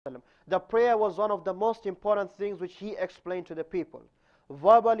The prayer was one of the most important things which he explained to the people,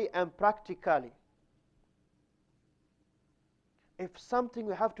 verbally and practically. If something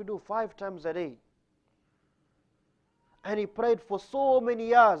we have to do 5 times a day, and he prayed for so many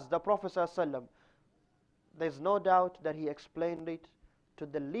years, the Prophet ﷺ, there's no doubt that he explained it to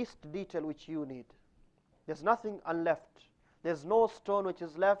the least detail which you need. There's nothing unleft. There's no stone which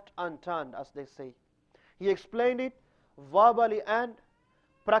is left unturned, as they say. He explained it verbally and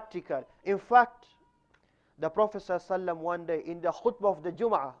practically. In fact, the Prophet ﷺ one day in the khutbah of the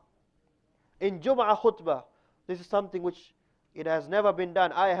Jum'ah, in Jum'ah khutbah, this is something which it has never been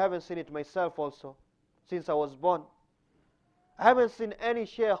done. I haven't seen it myself also, since I was born. I haven't seen any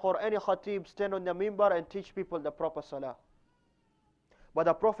sheikh or any khatib stand on the minbar and teach people the proper salah. But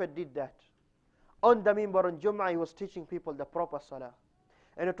the Prophet did that. On the minbar on Jum'ah, he was teaching people the proper salah.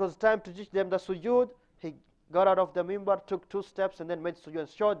 And it was time to teach them the sujood. He got out of the minbar, took 2 steps, and then made sujood and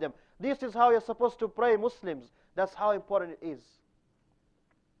showed them, this is how you're supposed to pray, Muslims. That's how important it is.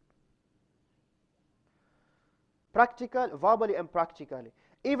 Practical, verbally and practically.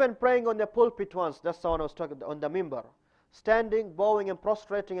 Even praying on the pulpit once, that's the one I was talking about, on the minbar. Standing, bowing and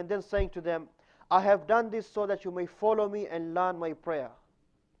prostrating, and then saying to them, I have done this so that you may follow me and learn my prayer.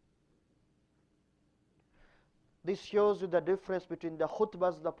 This shows you the difference between the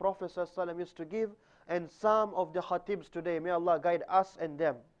khutbahs the Prophet ﷺ used to give and some of the khatibs today. May Allah guide us and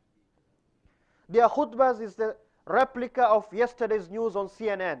them. Their khutbahs is the replica of yesterday's news on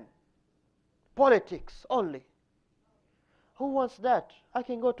CNN. Politics only. Who wants that? I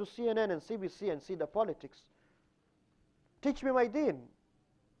can go to CNN and CBC and see the politics. Teach me my deen.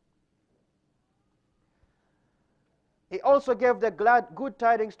 He also gave the good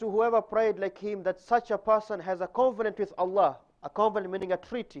tidings to whoever prayed like him, that such a person has a covenant with Allah. A covenant meaning a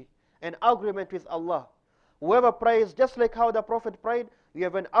treaty, an agreement with Allah. Whoever prays just like how the Prophet prayed, you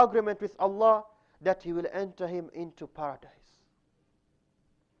have an agreement with Allah that He will enter him into paradise.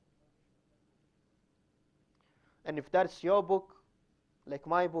 And if that's your book, like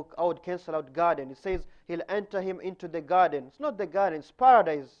my book, I would cancel out garden. It says He'll enter him into the garden. It's not the garden, it's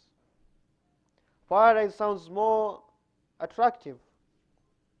paradise. Paradise sounds more attractive.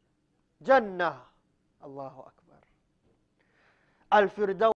 Jannah. Allahu Akbar. Al-Firdaus.